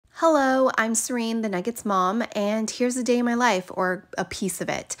Hello, I'm Serene, the Nuggets mom, and here's a day in my life, or a piece of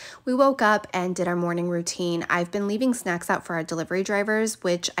it. We woke up and did our morning routine. I've been leaving snacks out for our delivery drivers,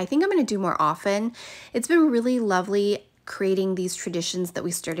 which I think I'm going to do more often. It's been really lovely creating these traditions that we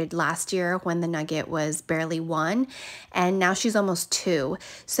started last year when the Nugget was barely 1, and now she's almost 2.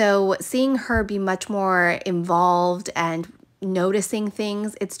 So seeing her be much more involved and noticing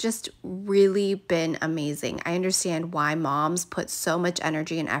things, it's just really been amazing. I understand why moms put so much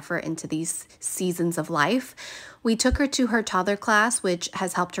energy and effort into these seasons of life. We took her to her toddler class, which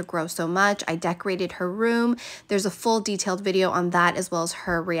has helped her grow so much. I decorated her room. There's a full detailed video on that, as well as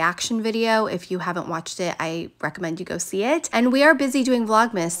her reaction video. If you haven't watched it, I recommend you go see it. And we are busy doing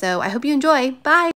Vlogmas, so I hope you enjoy. Bye!